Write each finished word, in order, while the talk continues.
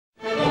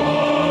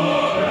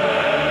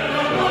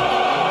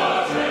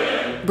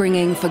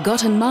Bringing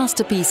forgotten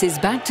masterpieces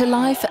back to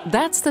life,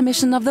 that's the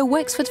mission of the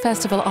Wexford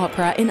Festival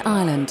Opera in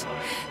Ireland.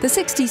 The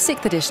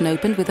 66th edition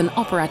opened with an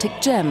operatic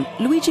gem,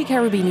 Luigi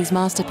Cherubini's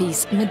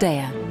masterpiece,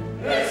 Medea.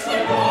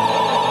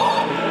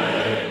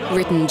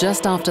 Written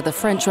just after the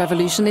French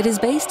Revolution, it is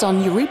based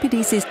on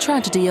Euripides'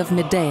 tragedy of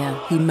Medea,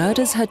 who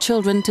murders her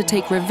children to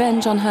take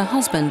revenge on her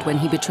husband when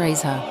he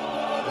betrays her.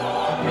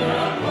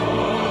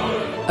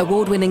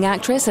 Award-winning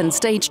actress and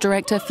stage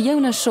director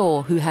Fiona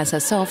Shaw, who has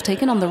herself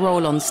taken on the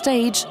role on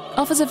stage,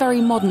 offers a very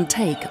modern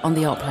take on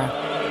the opera.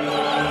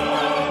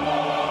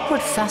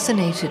 What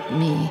fascinated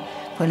me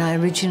when I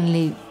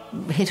originally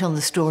hit on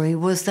the story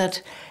was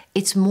that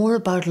it's more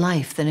about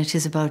life than it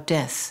is about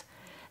death.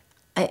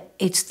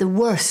 It's the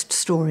worst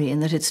story in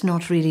that it's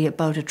not really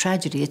about a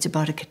tragedy, it's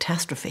about a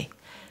catastrophe.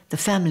 The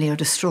family are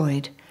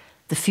destroyed.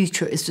 The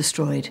future is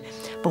destroyed.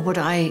 But what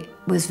I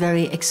was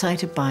very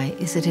excited by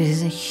is that it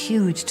is a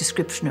huge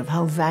description of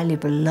how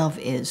valuable love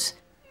is.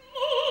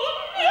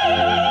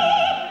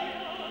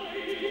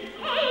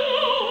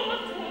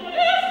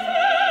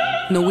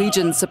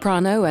 Norwegian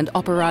soprano and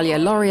operalia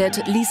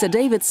laureate Lisa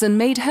Davidson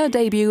made her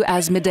debut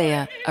as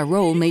Medea, a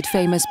role made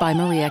famous by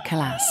Maria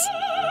Callas.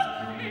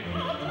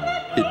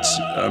 It's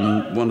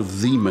one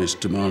of the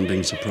most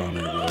demanding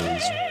soprano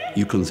roles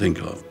you can think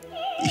of.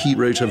 He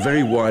wrote a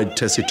very wide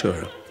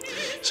tessitura.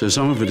 So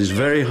some of it is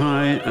very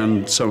high,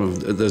 and some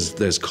of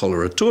there's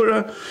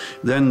coloratura.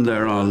 Then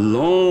there are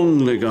long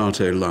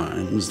legato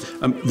lines.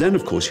 Then,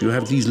 of course, you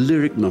have these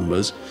lyric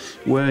numbers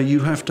where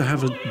you have to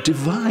have a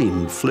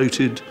divine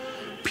floated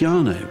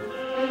piano.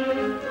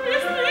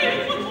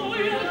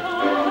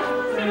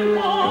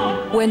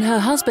 When her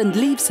husband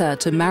leaves her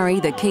to marry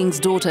the king's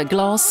daughter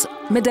Glas,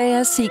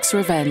 Medea seeks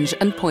revenge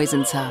and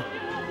poisons her.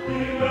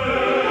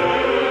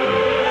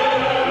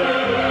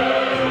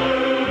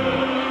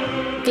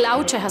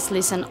 Glauce has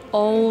listened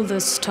all the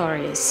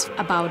stories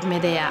about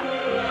Medea.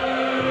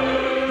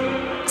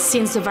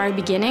 Since the very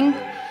beginning,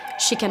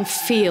 she can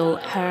feel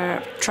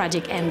her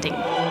tragic ending.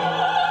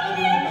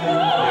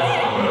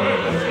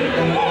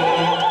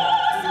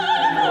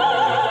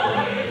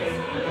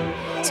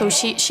 So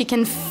she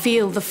can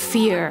feel the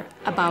fear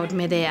about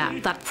Medea,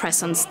 that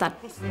presence, that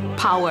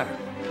power.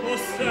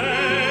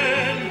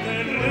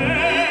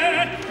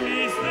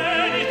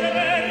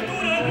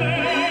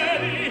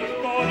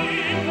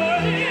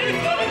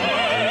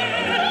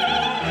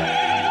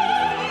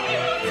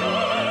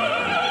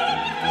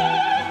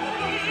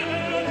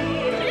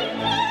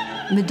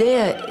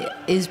 Medea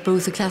is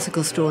both a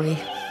classical story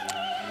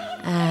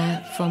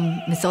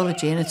from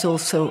mythology, and it's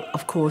also,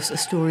 of course, a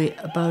story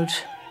about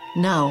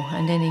now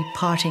and any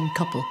parting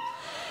couple.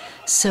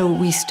 So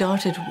we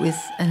started with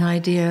an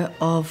idea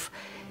of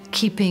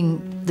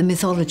keeping the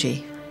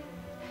mythology.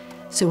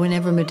 So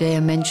whenever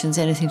Medea mentions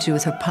anything to do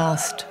with her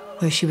past,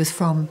 where she was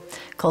from,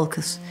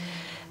 Colchis,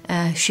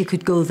 she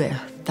could go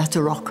there. That's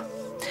a rock,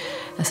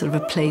 a sort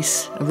of a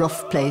place, a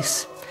rough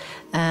place,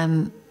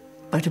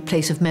 but a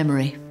place of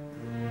memory.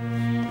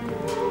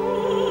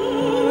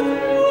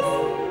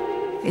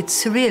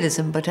 It's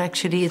surrealism, but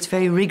actually it's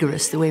very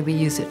rigorous the way we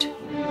use it.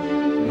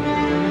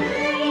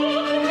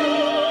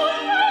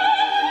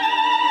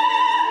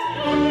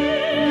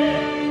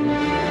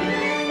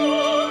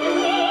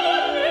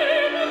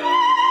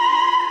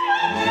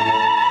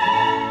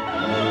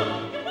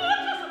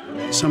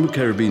 Some of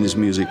Cherubini's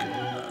music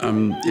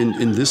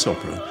in this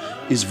opera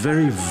is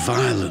very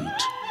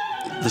violent.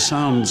 The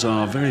sounds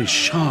are very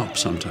sharp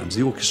sometimes.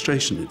 The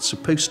orchestration, it's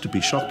supposed to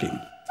be shocking.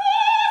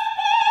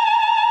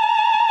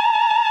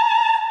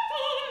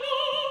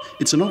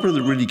 It's an opera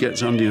that really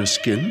gets under your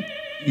skin.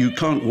 You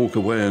can't walk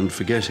away and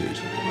forget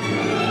it.